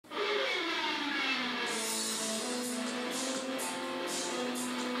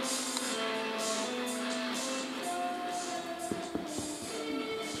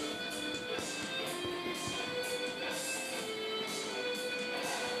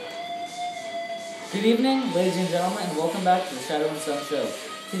Good evening, ladies and gentlemen, and welcome back to the Shadow and Sun Show.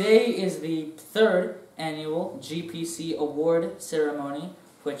 Today is the third annual GPC Award ceremony,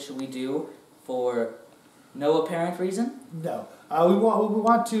 which we do for no apparent reason. No, we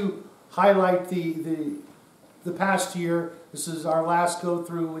want to highlight the past year. This is our last go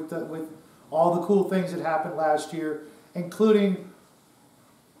through with all the cool things that happened last year, including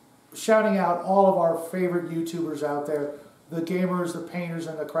shouting out all of our favorite YouTubers out there, the gamers, the painters,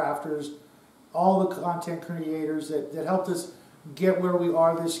 and the crafters, all the content creators that helped us get where we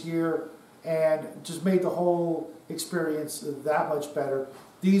are this year and just made the whole experience that much better.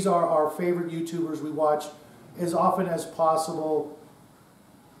 These are our favorite YouTubers we watch as often as possible.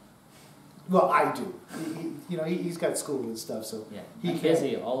 Well, I do. He's got school and stuff, so yeah, he's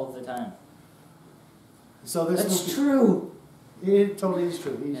busy all of the time. So That's true. It totally is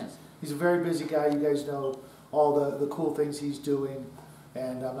true. Yes. He's a very busy guy. You guys know all the cool things he's doing,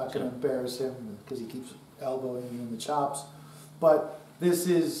 and I'm not going to embarrass him because he keeps elbowing me in the chops. But this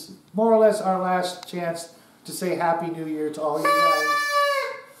is more or less our last chance to say Happy New Year to all you guys.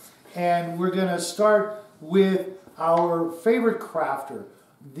 And we're going to start with our favorite crafter,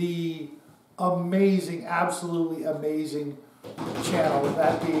 the amazing, absolutely amazing channel,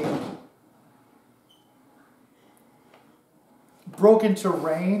 that being Broken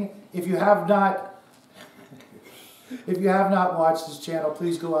Terrain. If you have not watched this channel,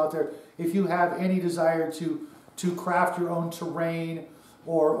 please go out there. If you have any desire to craft your own terrain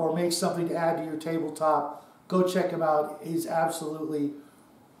or make something to add to your tabletop, go check him out. He's absolutely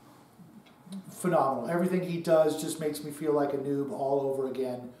phenomenal. Everything he does just makes me feel like a noob all over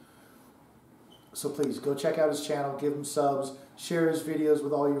again. So please go check out his channel, give him subs, share his videos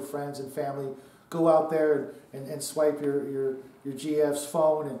with all your friends and family. Go out there and swipe your GF's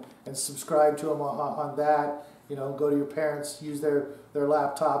phone and subscribe to him on that. You know, go to your parents, use their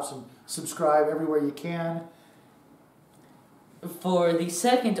laptops and subscribe everywhere you can. For the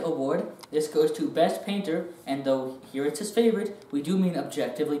second award, this goes to Best Painter, and though here it's his favorite, we do mean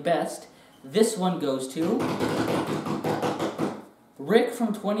objectively best. This one goes to Rick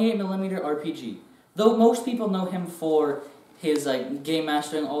from 28mm RPG. Though most people know him for his game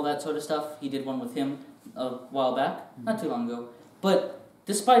mastering, all that sort of stuff. He did one with him a while back, not too long ago. But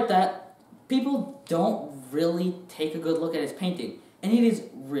despite that, people don't really take a good look at his painting, and it is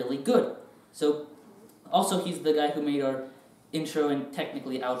really good. So, also he's the guy who made our intro and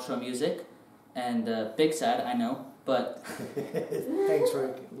technically outro music, and big sad, I know, but... Thanks,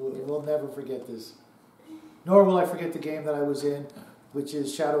 Rick. We'll never forget this. Nor will I forget the game that I was in, which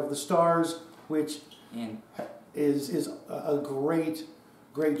is Shadow of the Stars, which is a great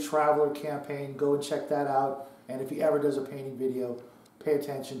traveler campaign. Go and check that out. And if he ever does a painting video, pay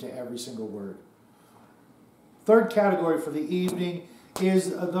attention to every single word. Third category for the evening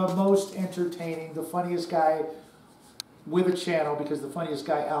is the most entertaining, the funniest guy with a channel, because the funniest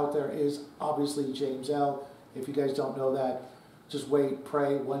guy out there is obviously James L. If you guys don't know that, just wait,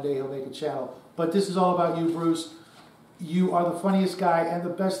 pray, one day he'll make a channel. But this is all about you, Bruce. You are the funniest guy, and the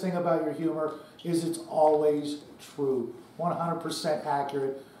best thing about your humor is it's always true, 100%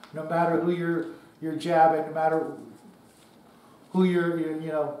 accurate. No matter who you're jabbing, no matter who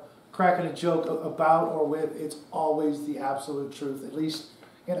you're cracking a joke about or with, it's always the absolute truth, at least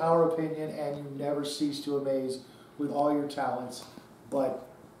in our opinion, and you never cease to amaze with all your talents. But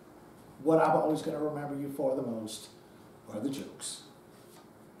what I'm always going to remember you for the most are the jokes.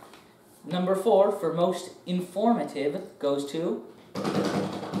 Number 4 for most informative goes to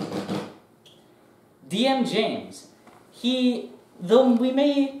DM James. Though we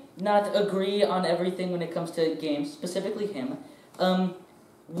may not agree on everything when it comes to games, specifically him,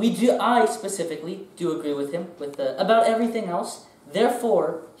 I specifically do agree with him about everything else.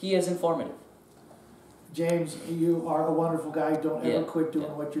 Therefore, he is informative. James, you are a wonderful guy. Don't ever quit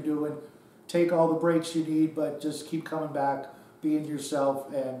doing what you're doing. Take all the breaks you need, but just keep coming back, being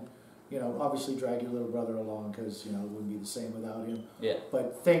yourself, and obviously drag your little brother along, because it wouldn't be the same without him. Yeah.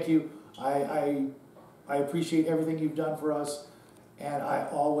 But thank you. I appreciate everything you've done for us, and I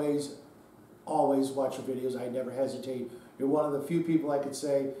always watch your videos. I never hesitate. You're one of the few people I could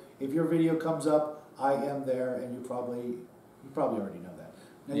say, if your video comes up, I am there, and you probably already know that.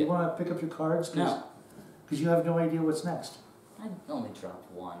 Now, you want to pick up your cards? No. Because you have no idea what's next. I only dropped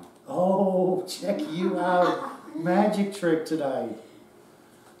one. Oh, check you out. Magic trick tonight.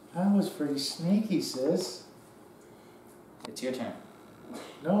 That was pretty sneaky, sis. It's your turn.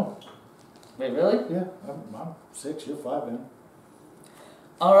 No. Wait, really? Yeah, I'm 6, you're 5, man.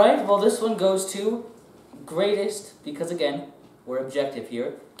 Alright, well this one goes to greatest, because again, we're objective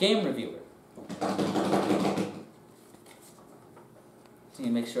here, game reviewer. So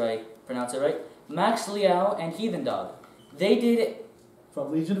you make sure I pronounce it right. Max Liao and Heathen Dog. They did...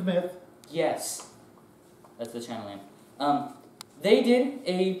 From Legion of Myth. Yes. That's the channel name. They did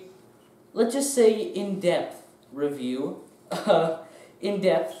a, let's just say, in-depth review.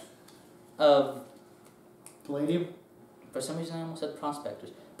 In-depth of... Palladium? For some reason I almost said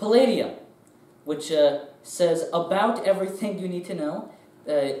Prospectors. Palladium, which says about everything you need to know.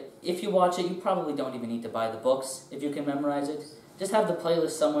 If you watch it, you probably don't even need to buy the books if you can memorize it. Just have the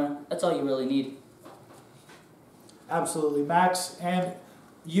playlist somewhere. That's all you really need. Absolutely. Max, and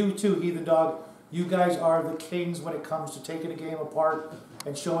you too, Heathen Dog, you guys are the kings when it comes to taking a game apart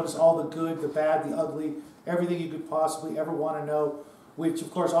and showing us all the good, the bad, the ugly, everything you could possibly ever want to know, which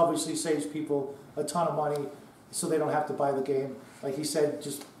of course obviously saves people a ton of money so they don't have to buy the game. Like he said,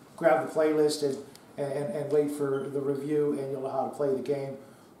 just grab the playlist and wait for the review and you'll know how to play the game.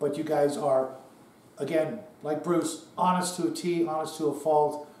 But you guys are, again, like Bruce, honest to a T, honest to a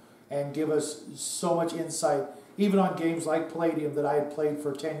fault, and give us so much insight. Even on games like Palladium that I had played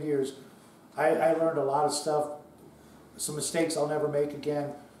for 10 years, I learned a lot of stuff, some mistakes I'll never make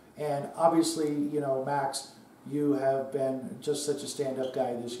again. And obviously, you know, Max, you have been just such a stand-up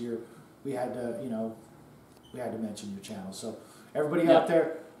guy this year. We had to, you know, we had to mention your channel. So everybody out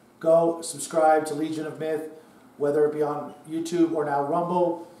there, go subscribe to Legion of Myth, whether it be on YouTube or now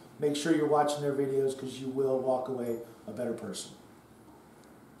Rumble. Make sure you're watching their videos because you will walk away a better person.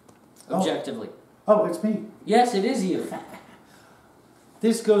 Objectively. Oh, it's me. Yes, it is you.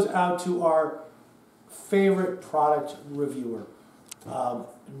 This goes out to our favorite product reviewer.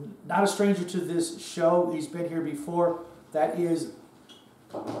 Not a stranger to this show. He's been here before. That is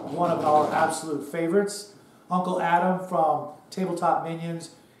one of our absolute favorites. Uncle Adam from Tabletop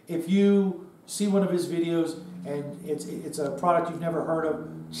Minions. If you see one of his videos and it's a product you've never heard of,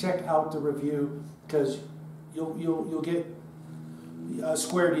 check out the review because you'll get a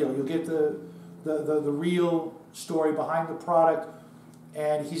square deal. You'll get the real story behind the product,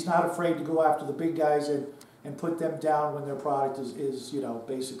 and he's not afraid to go after the big guys and put them down when their product is you know,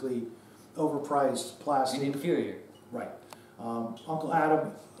 basically overpriced, plastic. And inferior. Right. Uncle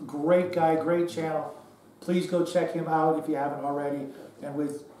Adam, great guy, great channel. Please go check him out if you haven't already. And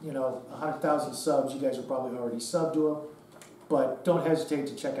with, you know, 100,000 subs, you guys are probably already subbed to him. But don't hesitate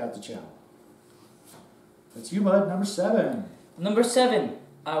to check out the channel. That's you, bud. Number 7. Number 7,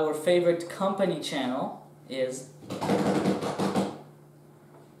 our favorite company channel is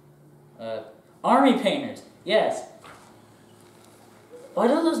Army Painters. Yes. Why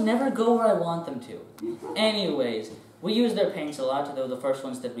do those never go where I want them to? Anyways, we use their paints a lot. They were the first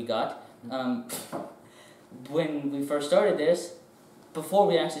ones that we got. When we first started this, before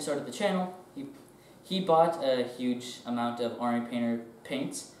we actually started the channel, he bought a huge amount of Army Painter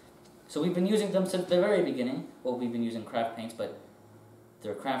paints. So we've been using them since the very beginning. Well, we've been using craft paints, but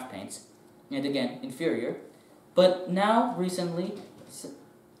they're craft paints. And again, inferior. But now, recently,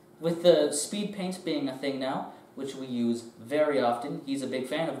 with the speed paints being a thing now, which we use very often, he's a big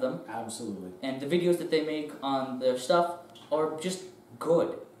fan of them. Absolutely. And the videos that they make on their stuff are just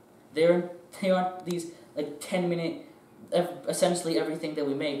good. They aren't these like 10-minute, essentially everything that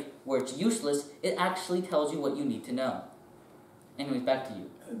we make where it's useless. It actually tells you what you need to know. Anyways, back to you.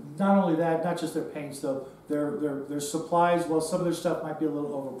 Not only that, not just their paints though, their supplies. Well, some of their stuff might be a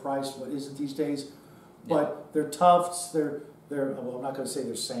little overpriced, what isn't these days. But their tufts, well, I'm not going to say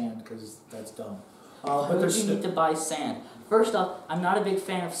they're sand because that's dumb. But you need to buy sand. First off, I'm not a big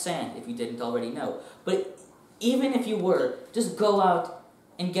fan of sand, if you didn't already know. But even if you were, just go out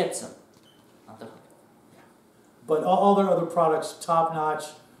and get some. But all their other products, top notch,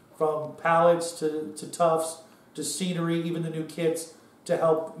 from pallets to tufts to scenery, even the new kits to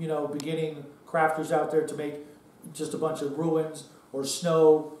help, you know, beginning crafters out there to make just a bunch of ruins or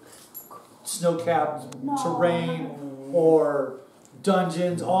snow-capped terrain or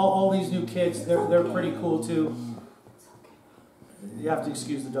dungeons. All these new kits, they're pretty cool too. You have to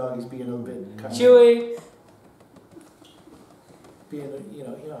excuse the dog; he's being a little bit kind Chewy. you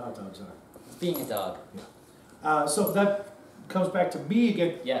know how dogs are. Being a dog. Yeah. So that comes back to me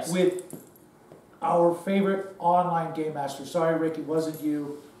again. Yes. With our favorite online game master. Sorry, Rick, it wasn't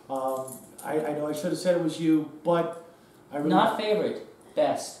you. I know I should have said it was you, but I really... Not favorite,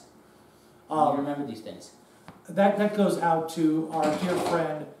 best. You remember these things. That goes out to our dear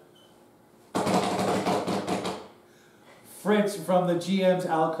friend Fritz from the GM's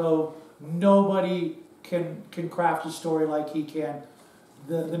Alcove. Nobody can craft a story like he can.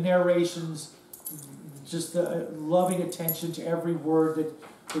 The narrations, just the loving attention to every word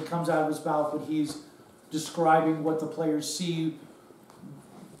that comes out of his mouth when he's describing what the players see,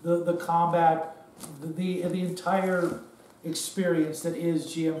 the combat, the entire experience that is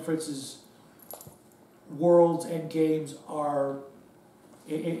GM Fritz's worlds and games are,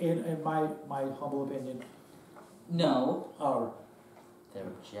 in my humble opinion, No. are They're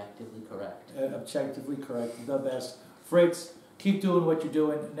objectively correct. Objectively correct, the best. Fritz, keep doing what you're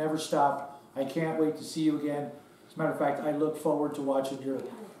doing. Never stop. I can't wait to see you again. As a matter of fact, I look forward to watching your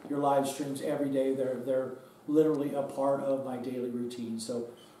live streams every day. They're literally a part of my daily routine. So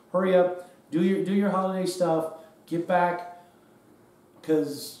hurry up, do your holiday stuff, get back,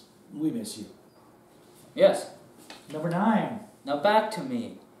 because we miss you. Yes. Number 9. Now back to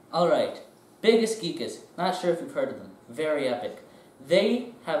me. Alright. Biggest Geekas. Not sure if you've heard of them. Very epic.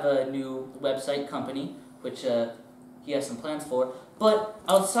 They have a new website company, which he has some plans for. But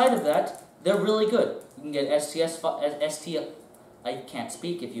outside of that, they're really good. You can get STL. I can't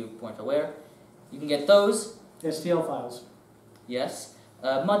speak if you weren't aware. You can get those. STL files. Yes.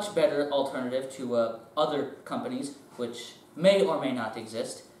 A much better alternative to other companies, which may or may not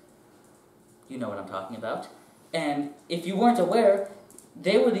exist. You know what I'm talking about. And if you weren't aware,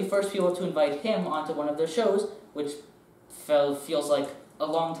 they were the first people to invite him onto one of their shows, which feels like a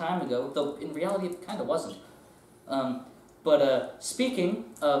long time ago, though in reality it kind of wasn't. But speaking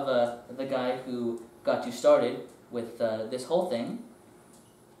of the guy who got you started with this whole thing...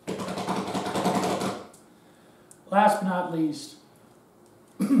 Last but not least,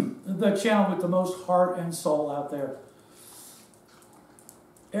 the channel with the most heart and soul out there.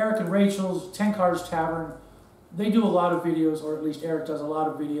 Eric and Rachel's 10 Cars Tavern. They do a lot of videos, or at least Eric does a lot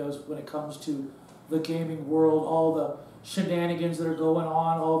of videos when it comes to the gaming world, all the shenanigans that are going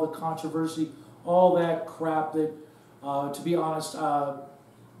on, all the controversy, all that crap that, to be honest,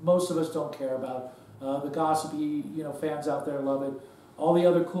 most of us don't care about. The gossipy, fans out there love it. All the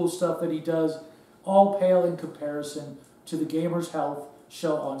other cool stuff that he does, all pale in comparison to the Gamer's Health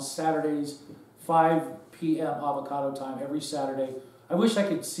show on Saturdays, 5 p.m. avocado time every Saturday. I wish I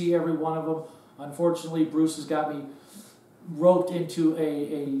could see every one of them. Unfortunately, Bruce has got me roped into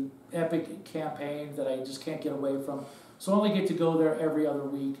a epic campaign that I just can't get away from. So I only get to go there every other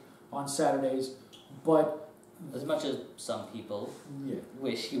week on Saturdays. But as much as some people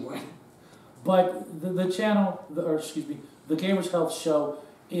wish you would. But the channel, the Gamer's Health show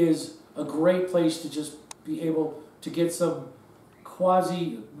is a great place to just be able to get some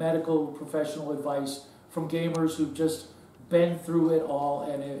quasi-medical professional advice from gamers who've just been through it all.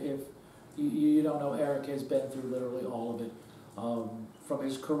 And if you don't know, Eric has been through literally all of it. From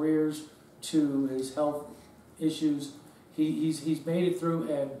his careers to his health issues, he's made it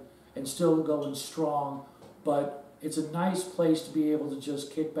through and still going strong. But it's a nice place to be able to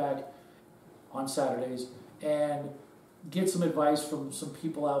just kick back on Saturdays and get some advice from some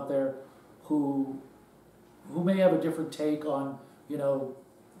people out there who may have a different take on,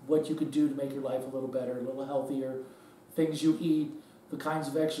 what you could do to make your life a little better, a little healthier, things you eat, the kinds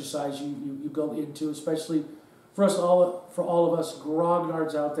of exercise you go into, especially for all of us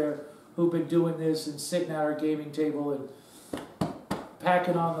grognards out there who've been doing this and sitting at our gaming table and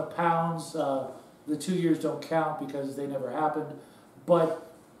packing on the pounds. The 2 years don't count because they never happened.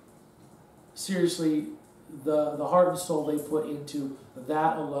 But seriously, the heart and soul they put into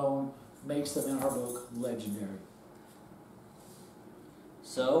that alone makes them, in our book, legendary.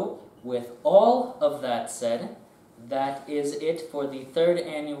 So, with all of that said, that is it for the 3rd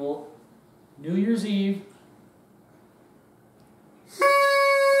annual New Year's Eve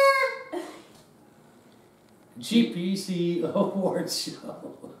GPC Awards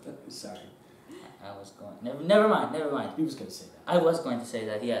show. Sorry. I was going... Never mind. He was going to say that. I was going to say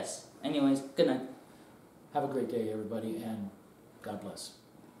that, yes. Anyways, good night. Have a great day, everybody, and God bless.